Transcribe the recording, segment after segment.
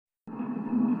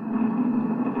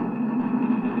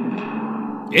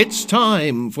It's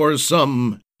time for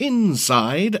some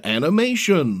inside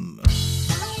animation.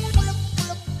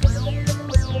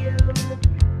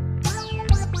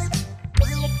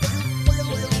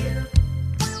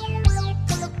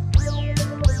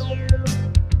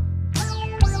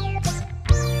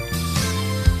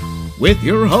 With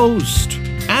your host,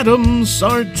 Adam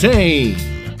Sartain.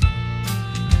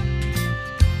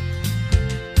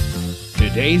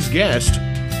 Today's guest,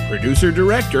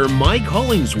 producer-director Mike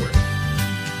Hollingsworth.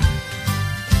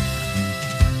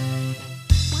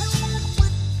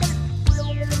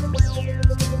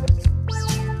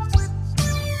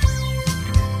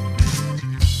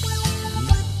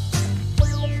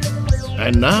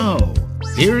 And now,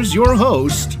 here's your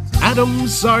host, Adam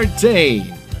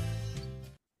Sartain.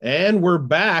 And we're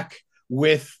back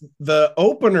with the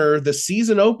opener, the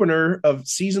season opener of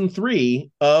season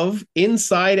 3 of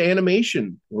Inside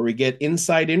Animation, where we get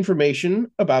inside information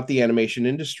about the animation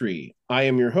industry. I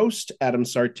am your host, Adam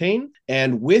Sartain,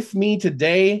 and with me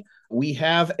today, we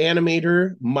have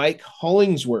animator Mike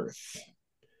Hollingsworth.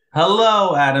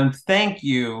 Hello, Adam. Thank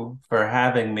you for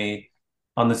having me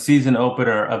on the season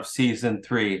opener of season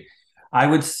 3. I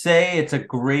would say it's a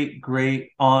great,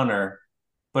 great honor.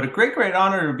 But a great, great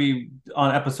honor to be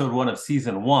on episode 1 of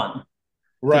season 1.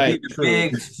 Right, to be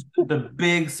the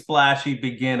big splashy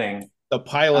beginning. The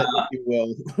pilot, if you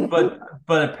will.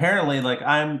 but apparently, like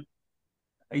I'm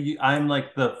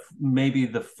like maybe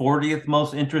the 40th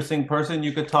most interesting person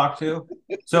you could talk to.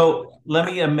 So let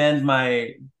me amend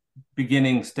my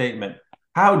beginning statement.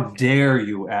 How dare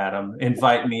you, Adam,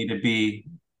 invite me to be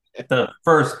the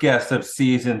first guest of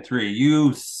season 3?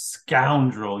 You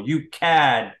scoundrel, you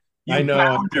cad. I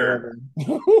know.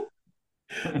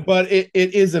 But it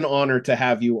is an honor to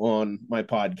have you on my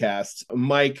podcast.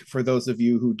 Mike, for those of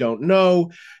you who don't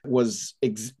know, was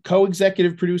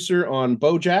co-executive producer on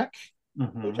BoJack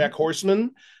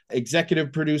Horseman,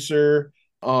 executive producer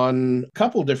on a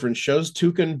couple different shows,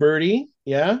 Tuca and Birdie,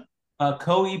 yeah?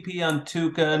 Co-EP on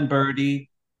Tuca and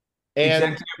Birdie, and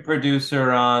executive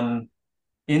producer on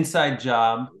Inside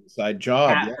Job,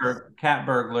 Cat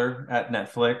Burglar at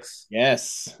Netflix.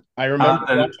 Yes, I remember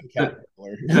watching Cat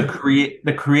Burglar.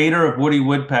 The creator of Woody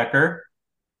Woodpecker.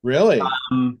 Really?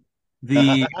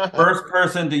 The first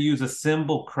person to use a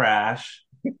cymbal crash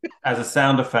as a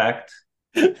sound effect.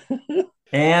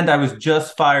 And I was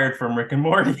just fired from Rick and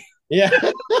Morty. Yeah.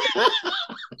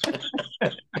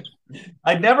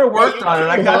 I'd never worked on it.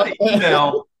 I got the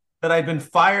email that I'd been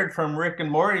fired from Rick and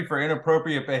Morty for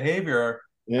inappropriate behavior.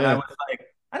 Yeah. And I was like,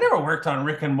 I never worked on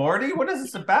Rick and Morty. What is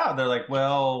this about? They're like,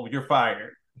 well, you're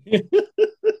fired.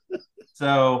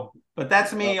 So, but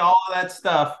that's me, all of that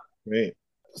stuff. Great.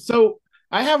 So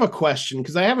I have a question,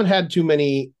 because I haven't had too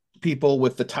many people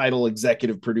with the title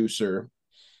executive producer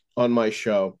on my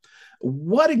show.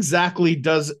 What exactly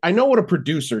does, I know what a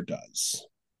producer does,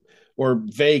 or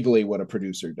vaguely what a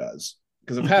producer does,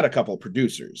 because I've had a couple of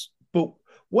producers, but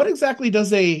what exactly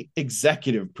does a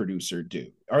executive producer do?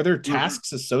 Are there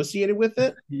tasks associated with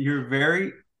it? You're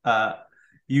very,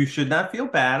 you should not feel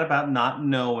bad about not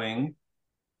knowing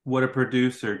what a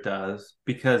producer does,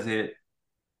 because it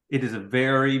is a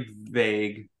very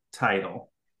vague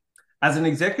title. As an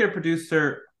executive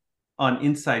producer on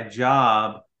Inside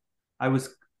Job, I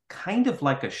was kind of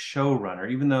like a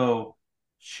showrunner, even though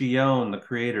Shion, the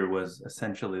creator, was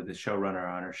essentially the showrunner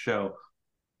on her show.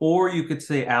 Or you could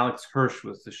say Alex Hirsch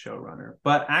was the showrunner.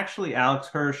 But actually, Alex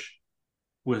Hirsch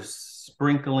was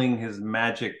sprinkling his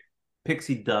magic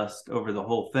pixie dust over the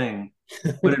whole thing.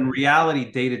 But in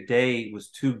reality, day to day, was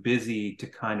too busy to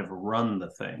kind of run the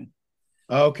thing.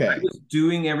 Okay. I was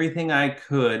doing everything I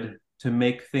could to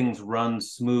make things run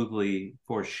smoothly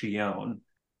for Shion,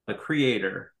 the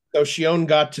creator. So Shion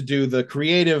got to do the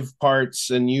creative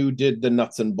parts and you did the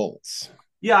nuts and bolts.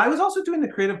 Yeah, I was also doing the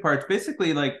creative parts.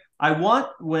 Basically, like, I want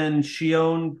when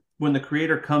the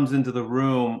creator comes into the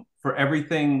room, for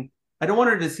everything, I don't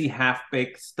want her to see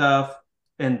half-baked stuff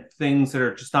and things that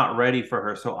are just not ready for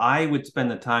her. So I would spend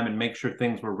the time and make sure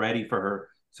things were ready for her,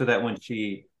 so that when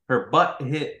her butt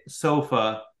hit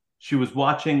sofa, she was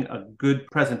watching a good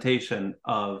presentation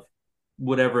of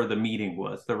whatever the meeting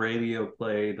was, the radio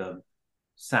play, the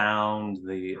sound,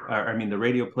 the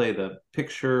radio play, the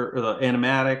picture, or the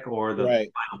animatic, or the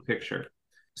final picture.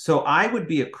 So I would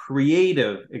be a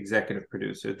creative executive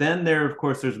producer. Then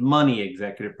there's money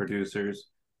executive producers,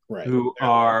 who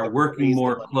are working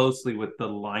more closely with the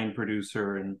line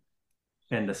producer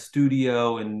and the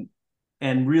studio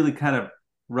and really kind of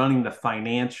running the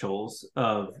financials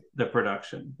of the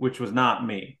production, which was not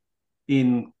me.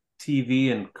 In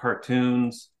TV and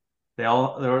cartoons,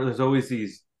 there's always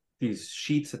these these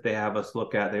sheets that they have us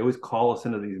look at. They always call us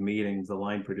into these meetings, the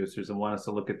line producers, and want us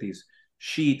to look at these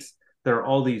sheets. There are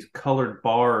all these colored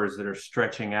bars that are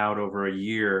stretching out over a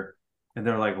year. And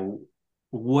they're like,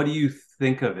 what do you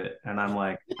think of it? And I'm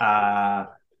like,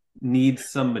 needs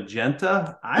some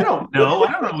magenta? I don't know.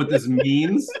 I don't know what this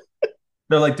means.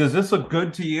 They're like, does this look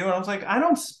good to you? And I was like, I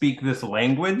don't speak this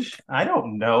language. I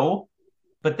don't know.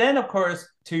 But then, of course,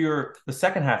 to the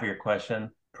second half of your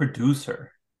question,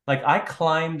 producer. Like, I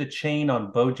climbed the chain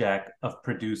on BoJack of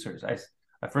producers.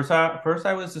 First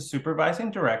I was the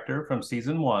supervising director from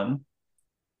season 1.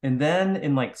 And then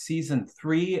in like season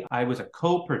 3, I was a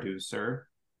co-producer.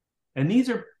 And these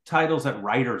are titles that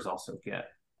writers also get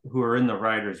who are in the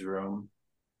writer's room.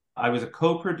 I was a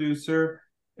co-producer,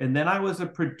 and then I was a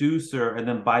producer. And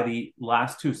then by the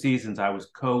last 2 seasons, I was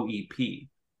co-EP.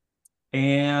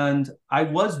 And I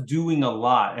was doing a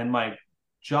lot, and my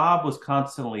job was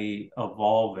constantly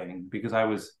evolving because I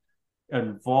was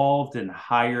involved in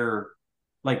higher,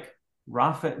 like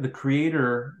the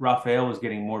creator, Raphael, was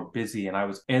getting more busy,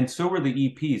 and so were the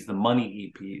EPs, the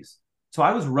money EPs. So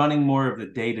I was running more of the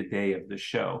day-to-day of the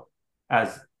show,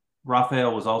 as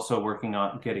Raphael was also working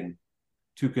on getting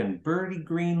Toucan Birdie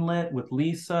greenlit with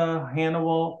Lisa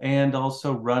Hannibal, and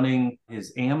also running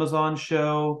his Amazon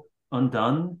show,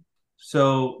 Undone.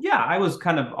 So yeah, I was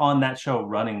kind of on that show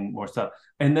running more stuff.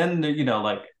 And then,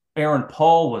 like Aaron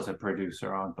Paul was a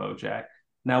producer on BoJack.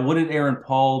 Now, what did Aaron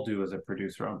Paul do as a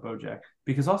producer on BoJack?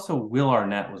 Because also Will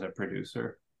Arnett was a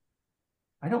producer.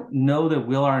 I don't know that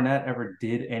Will Arnett ever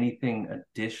did anything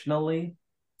additionally.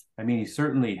 I mean, he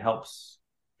certainly helps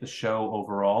the show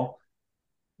overall.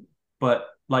 But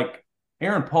like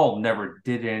Aaron Paul never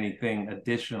did anything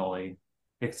additionally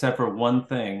except for one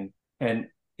thing. And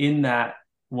in that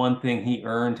one thing, he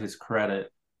earned his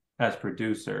credit as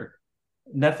producer.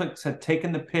 Netflix had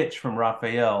taken the pitch from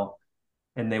Raphael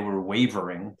and they were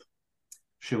wavering.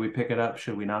 Should we pick it up?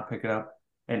 Should we not pick it up?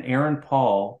 And Aaron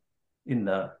Paul, in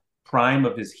the prime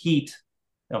of his heat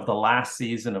of the last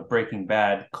season of Breaking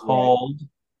Bad, called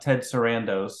Ted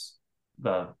Sarandos,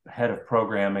 the head of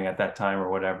programming at that time or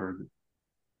whatever,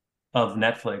 of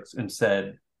Netflix, and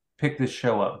said, pick this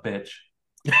show up, bitch.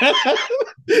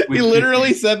 He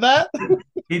literally said that?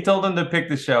 He told him to pick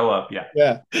the show up.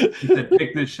 Yeah. He said,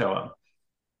 pick this show up.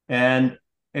 And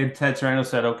Ted Sarandos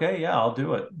said, okay, yeah, I'll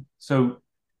do it. So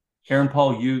Aaron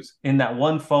Paul used, in that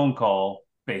one phone call,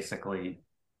 basically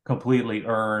completely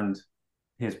earned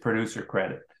his producer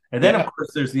credit. And then, of course,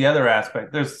 there's the other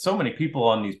aspect. There's so many people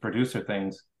on these producer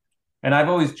things. And I've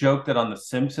always joked that on The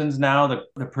Simpsons now,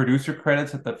 the producer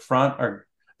credits at the front are,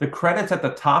 the credits at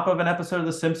the top of an episode of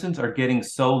The Simpsons are getting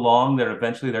so long that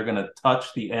eventually they're going to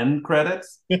touch the end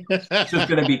credits. It's just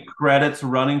going to be credits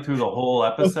running through the whole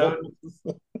episode.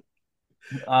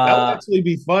 That would actually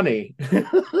be funny.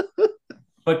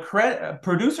 But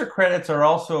producer credits are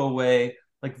also a way,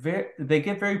 like they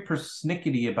get very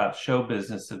persnickety about show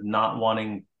business of not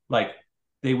wanting, like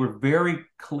they were very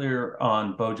clear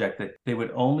on BoJack that they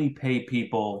would only pay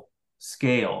people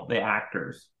scale, the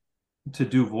actors, to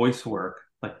do voice work.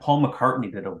 Like Paul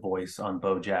McCartney did a voice on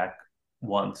BoJack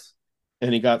once.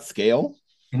 And he got scale?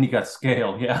 And he got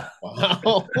scale, yeah.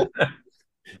 Wow.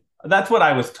 That's what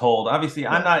I was told. Obviously,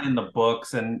 I'm not in the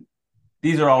books, and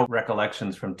these are all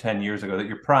recollections from 10 years ago that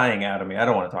you're prying out of me. I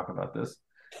don't want to talk about this.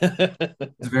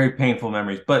 It's very painful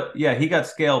memories. But yeah, he got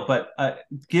scale. But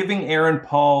giving Aaron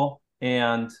Paul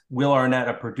and Will Arnett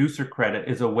a producer credit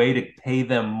is a way to pay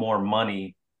them more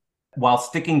money while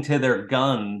sticking to their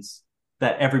guns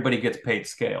that everybody gets paid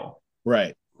scale.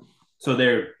 Right. So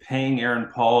they're paying Aaron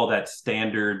Paul that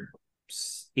standard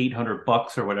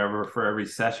 $800 or whatever for every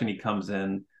session he comes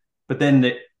in. But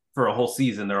then for a whole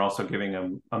season, they're also giving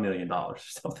him $1 million or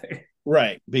something.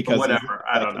 Right. Because whatever.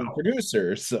 I don't know.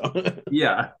 Producer. So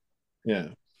yeah. Yeah.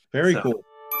 Very cool.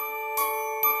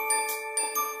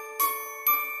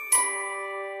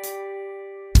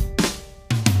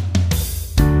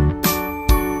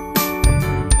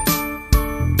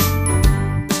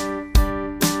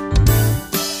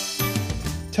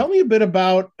 Tell me a bit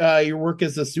about your work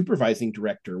as a supervising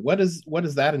director. What does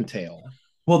that entail?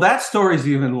 Well, that story's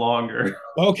even longer.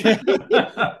 Okay.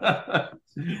 Well,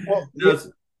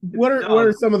 what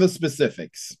are some of the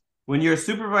specifics? When you're a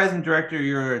supervising director,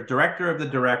 you're a director of the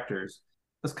directors.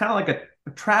 It's kind of like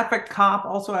a traffic cop.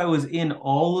 Also, I was in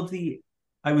all of the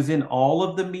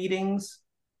meetings,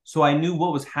 so I knew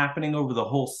what was happening over the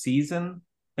whole season,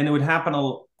 and it would happen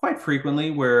quite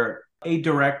frequently where a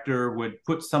director would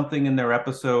put something in their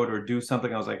episode or do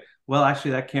something. I was like, well,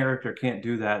 actually, that character can't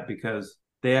do that because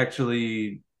they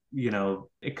actually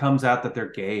it comes out that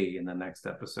they're gay in the next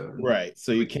episode. Right.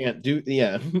 So you can't do,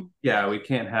 yeah. Yeah, we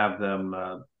can't have them,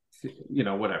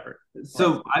 whatever.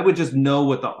 So I would just know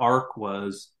what the arc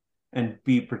was and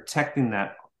be protecting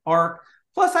that arc.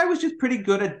 Plus, I was just pretty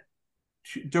good at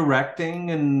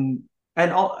directing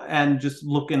and just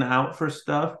looking out for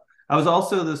stuff. I was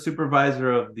also the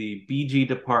supervisor of the BG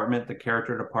department, the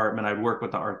character department. I'd work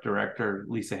with the art director,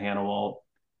 Lisa Hannawalt,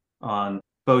 on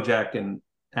BoJack and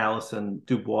Alison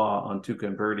Dubois on Tuca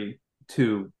and Birdie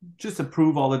to just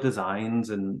approve all the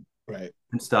designs and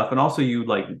stuff. And also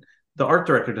the art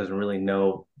director doesn't really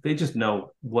know. They just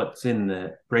know what's in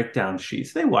the breakdown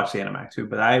sheets. They watch the Animac too,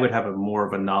 but I would have more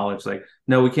of a knowledge like,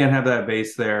 no, we can't have that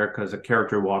vase there because a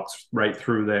character walks right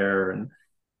through there, and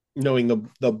knowing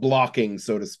the blocking,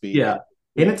 so to speak. Yeah.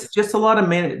 And it's just a lot of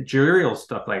managerial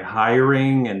stuff like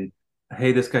hiring and,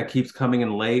 hey, this guy keeps coming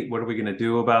in late. What are we going to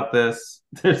do about this?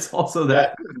 There's also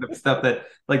that kind of stuff that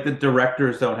like the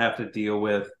directors don't have to deal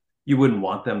with. You wouldn't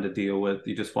want them to deal with.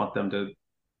 You just want them to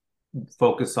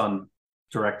focus on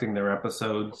directing their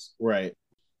episodes. Right.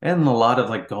 And a lot of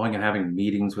like going and having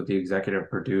meetings with the executive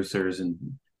producers. And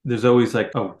there's always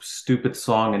like a stupid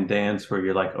song and dance where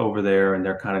you're like over there and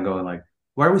they're kind of going like,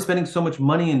 why are we spending so much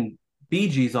money in Bee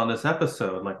Gees on this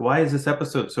episode? Like, why is this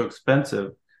episode so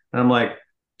expensive? And I'm like,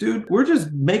 dude, we're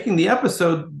just making the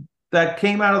episode that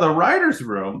came out of the writer's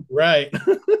room. Right.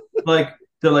 Like,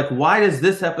 they're like, why is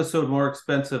this episode more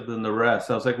expensive than the rest?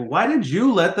 I was like, why did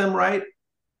you let them write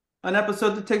an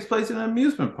episode that takes place in an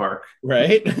amusement park?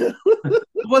 Right. It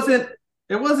wasn't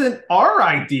our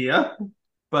idea.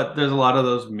 But there's a lot of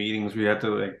those meetings where you have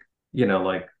to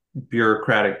like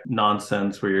bureaucratic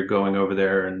nonsense where you're going over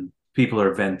there and people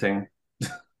are venting.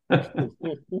 It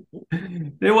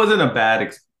wasn't a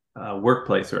bad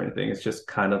workplace or anything. It's just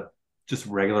kind of just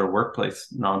regular workplace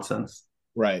nonsense.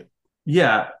 Right.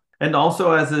 Yeah. And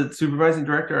also as a supervising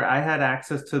director, I had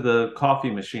access to the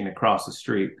coffee machine across the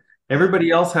street.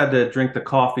 Everybody else had to drink the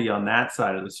coffee on that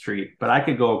side of the street, but I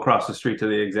could go across the street to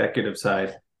the executive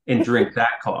side and drink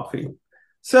that coffee.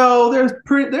 So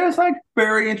there's like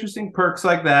very interesting perks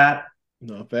like that.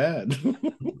 Not bad.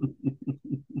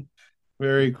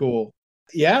 Very cool.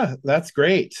 Yeah, that's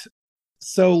great.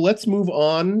 So let's move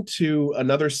on to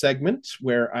another segment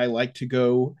where I like to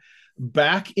go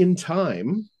back in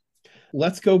time.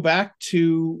 Let's go back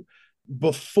to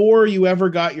before you ever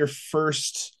got your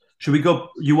first. Should we go?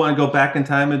 You want to go back in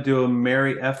time and do a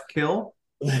Mary F. Kill?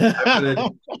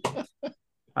 I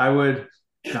would,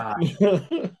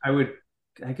 I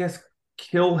guess,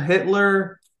 kill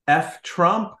Hitler, F.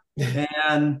 Trump,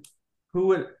 and who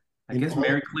would, I guess,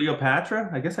 marry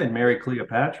Cleopatra? I guess I'd marry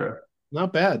Cleopatra.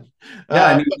 Not bad.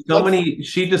 Yeah, I mean,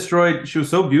 she was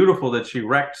so beautiful that she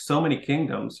wrecked so many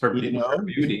kingdoms, her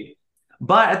beauty.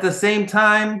 But at the same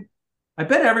time, I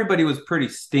bet everybody was pretty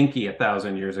stinky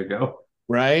 1,000 years ago.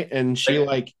 Right. And she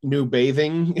knew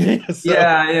bathing. So.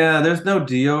 Yeah. There's no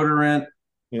deodorant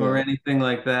or anything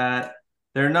like that.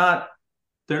 They're not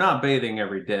bathing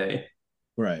every day.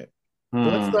 Right.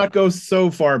 Let's not go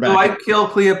so far back. So I'd kill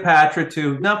Cleopatra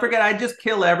too. No, forget, I'd just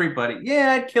kill everybody.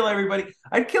 Yeah, I'd kill everybody.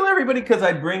 I'd kill everybody because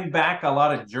I'd bring back a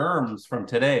lot of germs from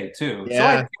today too. Yeah. So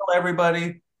I'd kill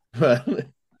everybody.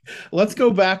 Let's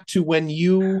go back to when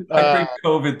you I bring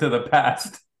COVID to the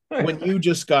past. When you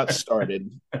just got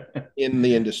started in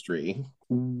the industry.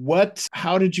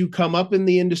 How did you come up in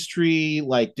the industry?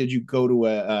 Like, did you go to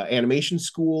a animation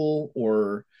school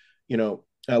or,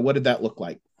 what did that look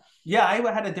like? Yeah, I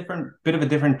had a bit of a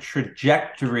different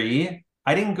trajectory.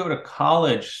 I didn't go to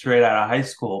college straight out of high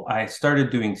school. I started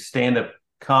doing stand-up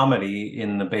comedy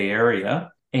in the Bay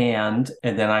Area, and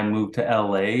then I moved to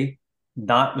LA,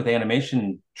 not with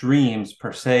animation dreams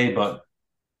per se, but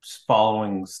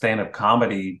following stand-up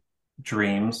comedy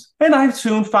dreams. And I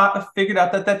soon figured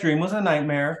out that dream was a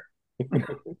nightmare.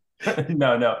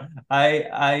 No.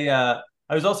 I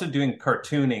was also doing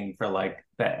cartooning for like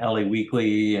the LA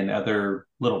Weekly and other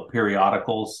little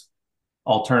periodicals,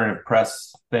 alternative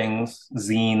press things,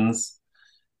 zines.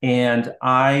 And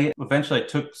I eventually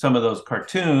took some of those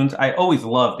cartoons. I always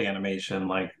loved animation.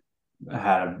 Like I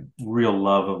had a real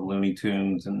love of Looney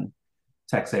Tunes and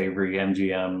Tex Avery,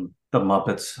 MGM, the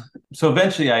Muppets. So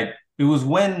eventually it was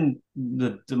when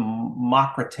the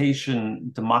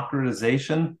democratization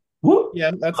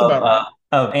that's about right.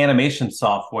 Of animation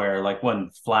software, like when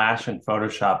Flash and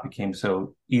Photoshop became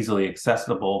so easily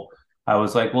accessible, I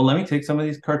was like, well, let me take some of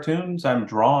these cartoons I'm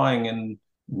drawing and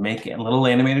make little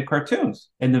animated cartoons.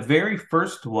 And the very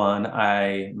first one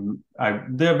the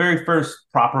very first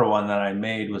proper one that I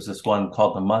made was this one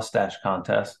called the Mustache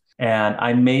Contest. And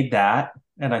I made that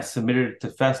and I submitted it to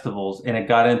festivals, and it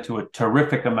got into a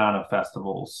terrific amount of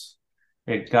festivals.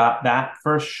 It got that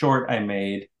first short I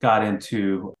made got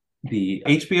into the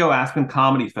HBO Aspen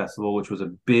Comedy Festival, which was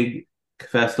a big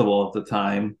festival at the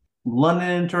time,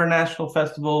 London International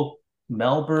Festival,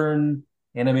 Melbourne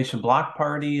Animation Block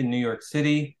Party in New York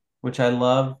City, which I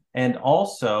love, and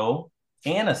also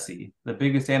Annecy, the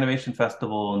biggest animation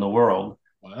festival in the world.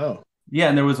 Wow. Yeah,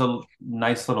 and there was a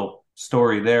nice little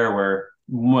story there where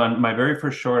my very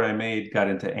first short I made got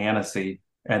into Annecy,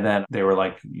 and then they were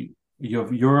like,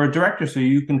 you're a director, so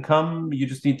you can come. You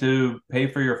just need to pay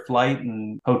for your flight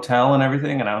and hotel and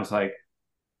everything." And I was like,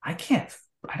 I can't,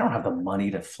 I don't have the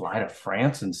money to fly to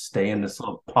France and stay in this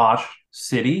little posh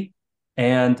city.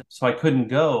 And so I couldn't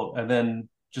go. And then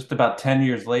just about 10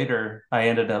 years later, I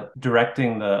ended up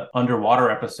directing the underwater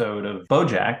episode of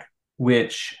BoJack,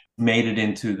 which made it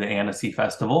into the Annecy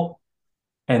Festival.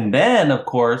 And then, of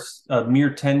course, a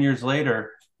mere 10 years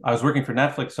later, I was working for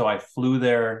Netflix. So I flew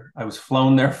there. I was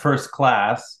flown there first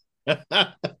class.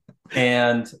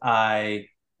 And I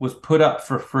was put up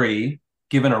for free,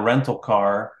 given a rental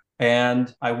car,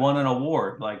 and I won an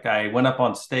award. Like, I went up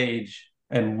on stage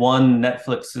and won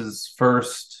Netflix's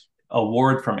first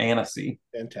award from Annecy.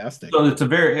 Fantastic. So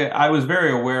I was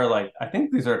very aware, like, I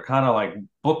think these are kind of like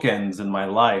bookends in my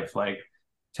life. Like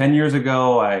 10 years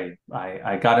ago, I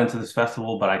got into this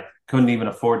festival, but I couldn't even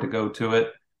afford to go to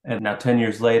it. And now 10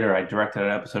 years later, I directed an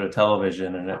episode of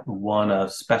television and it won a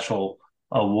special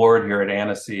award here at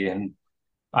Annecy. And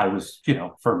I was,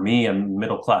 for me, a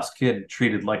middle-class kid,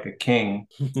 treated like a king,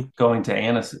 going to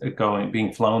Annecy,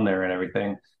 being flown there and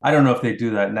everything. I don't know if they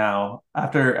do that now.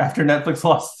 After Netflix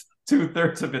lost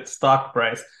 2/3 of its stock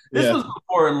price. This was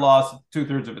before it lost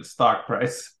 2/3 of its stock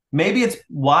price. Maybe it's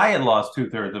why it lost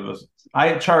 2/3 of it.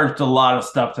 I charged a lot of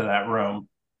stuff to that room.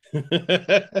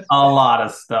 A lot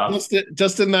of stuff.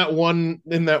 Just in that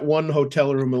one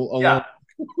hotel room alone. Yeah.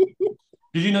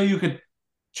 Did you know you could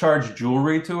charge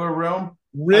jewelry to a room?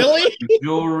 Really?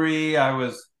 Jewelry. I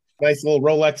was nice little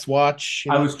Rolex watch.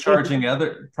 I was charging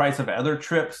price of other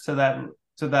trips to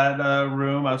that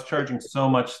room. I was charging so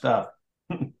much stuff.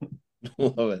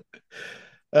 Love it.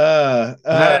 Is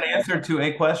that an answer to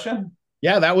a question?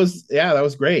 Yeah, that was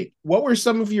great. What were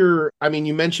some of your? I mean,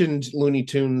 you mentioned Looney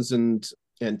Tunes and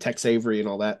Tex Avery and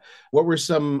all that. What were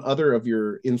some other of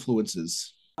your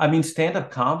influences? I mean, stand-up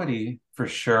comedy for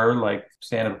sure, like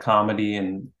stand-up comedy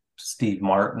and Steve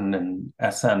Martin and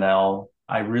SNL.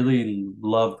 I really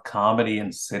loved comedy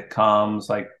and sitcoms.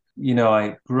 Like,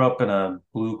 I grew up in a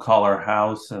blue-collar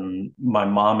house and my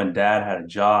mom and dad had a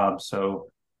job. So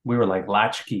we were like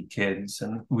latchkey kids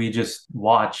and we just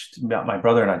watched, my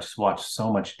brother and I just watched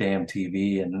so much damn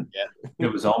TV. And it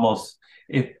was almost,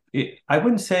 I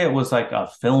wouldn't say it was like a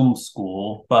film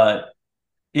school, but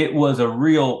it was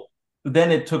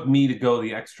then it took me to go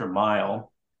the extra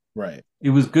mile. Right. It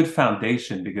was good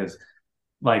foundation because,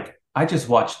 like, I just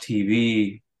watch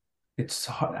TV. It's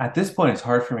at this point, it's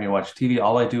hard for me to watch TV.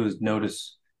 All I do is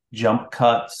notice jump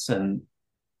cuts and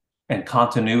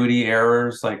continuity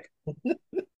errors. Like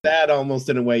that, almost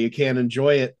in a way, you can't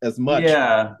enjoy it as much.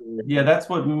 Yeah, that's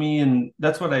what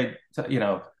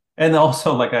and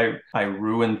also, like, I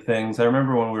ruin things. I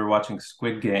remember when we were watching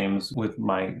Squid Games with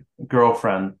my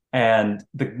girlfriend, and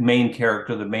the main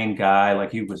character, the main guy,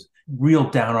 like, he was real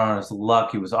down on his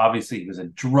luck. He was a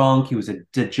drunk. He was a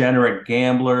degenerate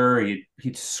gambler.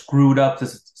 He'd screwed up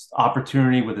this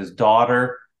opportunity with his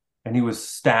daughter, and he was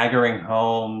staggering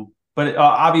home. But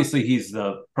obviously, he's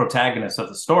the protagonist of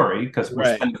the story because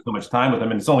we're spending so much time with him,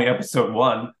 and it's only episode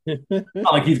 1.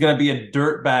 Not like he's going to be a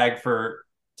dirtbag for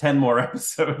 10 more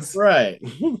episodes. Right.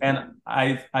 And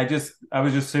I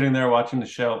was just sitting there watching the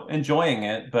show, enjoying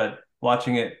it, but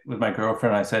watching it with my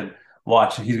girlfriend, I said,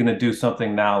 watch, he's going to do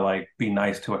something now, like be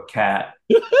nice to a cat.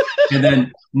 And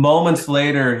then moments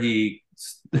later, he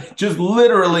just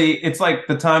literally, it's like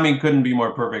the timing couldn't be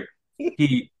more perfect.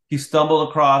 He stumbled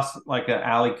across like an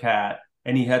alley cat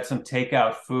and he had some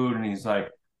takeout food and he's like,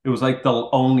 it was like the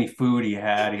only food he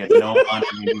had. He had no money.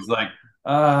 And he's like,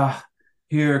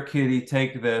 here, kitty,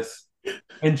 take this.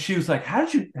 And she was like,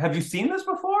 have you seen this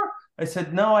before? I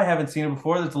said, no, I haven't seen it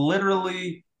before. There's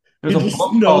a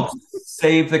book called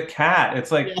Save the Cat.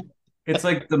 It's like,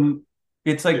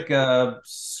 it's like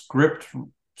script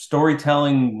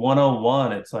storytelling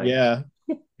 101. It's like,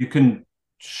 you can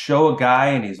show a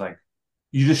guy and he's like,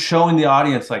 you're just showing the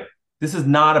audience, like, this is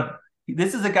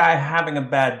a guy having a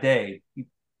bad day. He's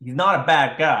not a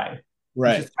bad guy.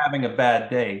 Right. He's just having a bad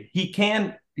day.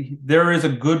 There is a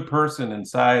good person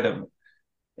inside him.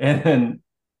 And then,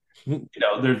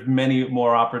 there's many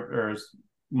more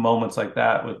moments like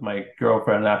that with my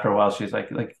girlfriend. After a while, she's like,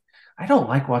 I don't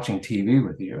like watching TV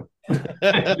with you.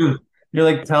 You're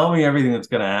like, tell me everything that's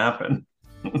going to happen.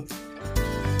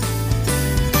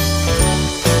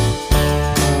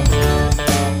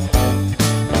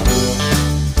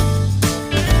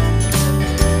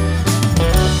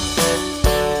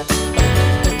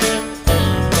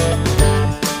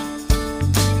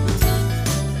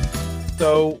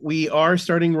 So we are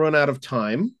starting to run out of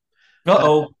time.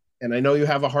 Uh-oh. And I know you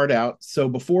have a heart out. So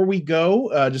before we go,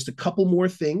 just a couple more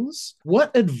things.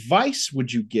 What advice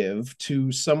would you give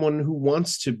to someone who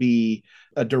wants to be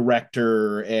a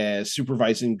director, a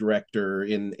supervising director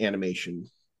in animation?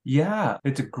 Yeah,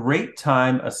 it's a great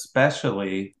time,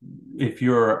 especially if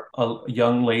you're a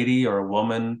young lady or a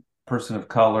woman, person of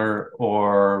color,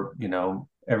 or,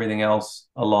 everything else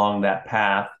along that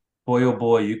path. Boy, oh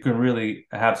boy, you can really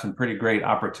have some pretty great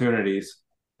opportunities.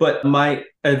 But my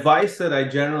advice that I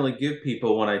generally give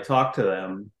people when I talk to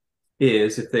them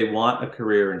is if they want a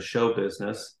career in show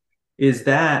business, is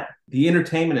that the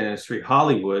entertainment industry,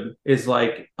 Hollywood, is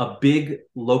like a big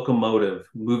locomotive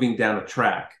moving down a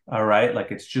track. All right.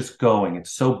 Like it's just going.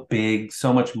 It's so big,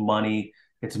 so much money.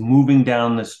 It's moving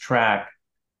down this track.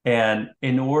 And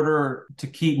in order to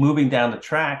keep moving down the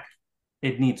track,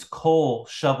 it needs coal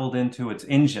shoveled into its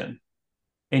engine.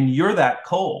 And you're that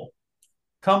coal.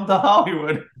 Come to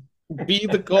Hollywood. Be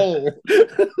the goal.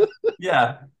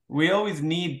 Yeah. We always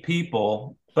need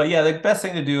people. But yeah, the best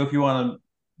thing to do if you want to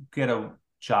get a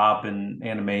job in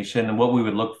animation, and what we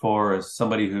would look for is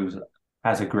somebody who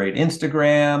has a great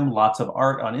Instagram, lots of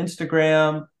art on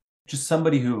Instagram, just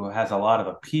somebody who has a lot of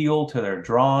appeal to their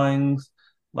drawings.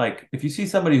 Like if you see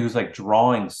somebody who's like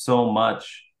drawing so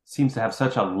much, seems to have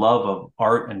such a love of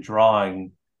art and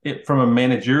drawing, it from a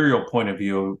managerial point of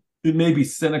view, it may be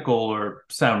cynical or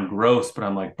sound gross, but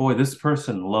I'm like, boy, this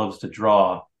person loves to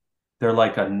draw. They're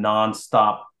like a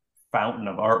nonstop fountain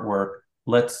of artwork.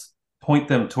 Let's point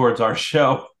them towards our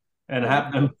show and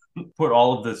have them put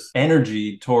all of this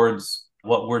energy towards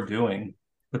what we're doing.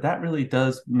 But that really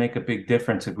does make a big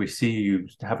difference if we see you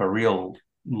have a real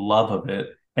love of it.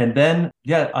 And then,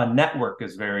 yeah, a network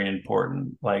is very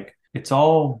important. Like it's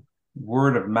all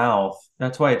word of mouth.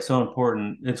 That's why it's so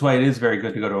important. It's why it is very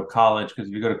good to go to a college, because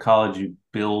if you go to college, you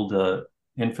build a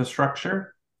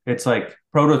infrastructure. It's like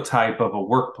prototype of a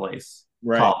workplace,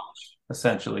 Right. College,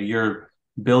 essentially. You're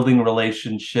building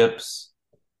relationships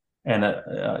and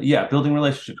building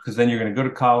relationships, because then you're going to go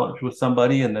to college with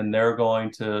somebody and then they're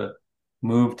going to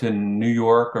move to New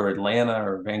York or Atlanta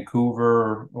or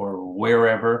Vancouver or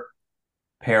wherever,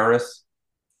 Paris,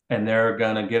 and they're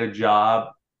going to get a job,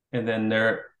 and then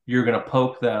you're going to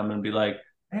poke them and be like,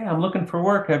 hey, I'm looking for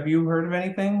work. Have you heard of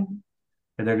anything?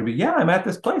 And they're going to be, yeah, I'm at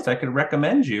this place. I could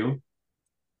recommend you.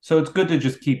 So it's good to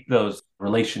just keep those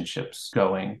relationships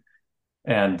going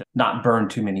and not burn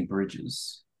too many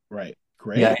bridges. Right.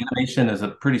 Great. Yeah, animation is a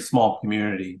pretty small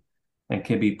community and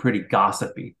can be pretty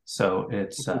gossipy. So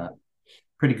it's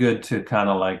pretty good to kind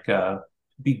of like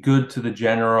be good to the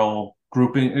general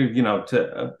grouping,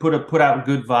 to put out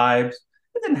good vibes,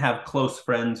 and then have close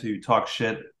friends who you talk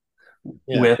shit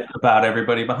with about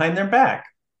everybody behind their back.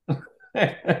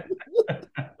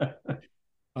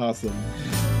 Awesome.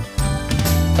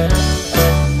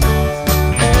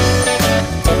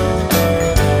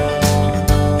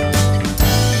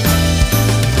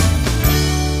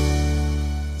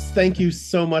 Thank you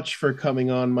so much for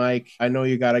coming on, Mike. I know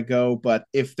you got to go, but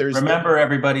if there's... Remember,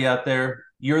 everybody out there,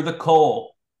 you're the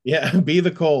coal. Yeah, be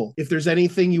the coal. If there's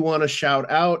anything you want to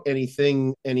shout out, any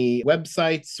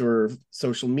websites or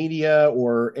social media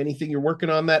or anything you're working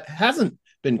on that hasn't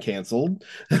been canceled.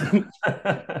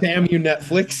 Damn you,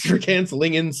 Netflix, for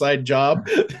canceling Inside Job.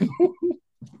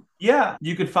 Yeah,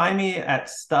 you could find me at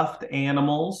Stuffed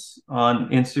Animals on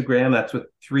Instagram. That's with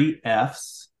 3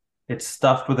 Fs. It's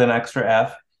stuffed with an extra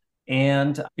F.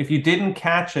 And if you didn't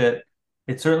catch it,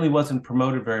 it certainly wasn't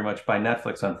promoted very much by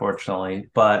Netflix, unfortunately.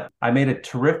 But I made a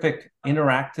terrific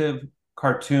interactive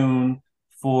cartoon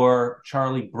for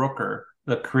Charlie Brooker,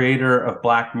 the creator of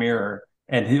Black Mirror.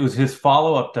 And it was his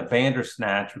follow-up to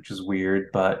Bandersnatch, which is weird.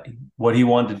 But what he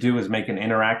wanted to do is make an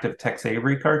interactive Tex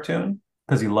Avery cartoon,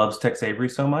 because he loves Tex Avery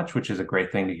so much, which is a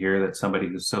great thing to hear, that somebody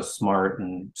who's so smart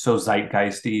and so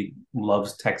zeitgeisty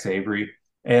loves Tex Avery.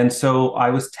 And so I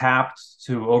was tapped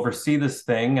to oversee this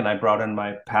thing, and I brought in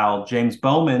my pal James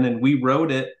Bowman, and we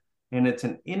wrote it. And it's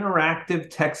an interactive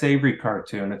Tex Avery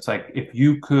cartoon. It's like if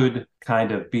you could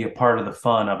kind of be a part of the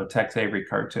fun of a Tex Avery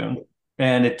cartoon.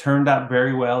 and it turned out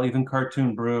very well. Even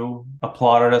Cartoon Brew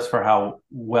applauded us for how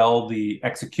well the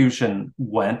execution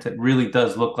went. It really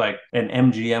does look like an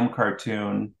MGM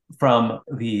cartoon from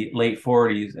the late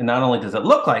 40s. And not only does it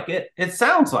look like it, it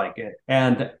sounds like it.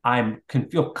 And I can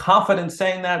feel confident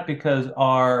saying that because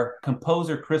our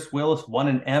composer, Chris Willis, won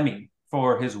an Emmy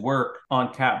for his work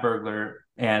on Cat Burglar.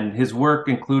 And his work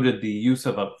included the use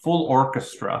of a full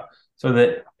orchestra so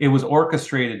that it was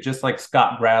orchestrated just like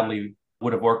Scott Bradley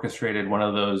would have orchestrated one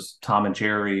of those Tom and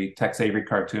Jerry, Tex Avery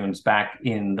cartoons back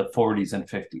in the 40s and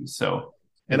 50s. So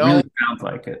it really sounds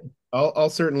like it. I'll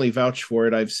certainly vouch for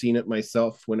it. I've seen it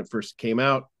myself when it first came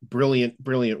out.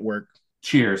 Brilliant work.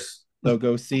 Cheers. So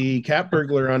go see Cat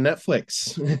Burglar on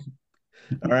Netflix.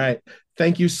 All right.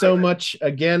 Thank you so much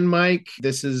again, Mike.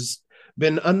 This has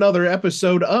been another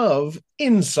episode of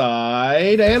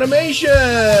Inside Animation.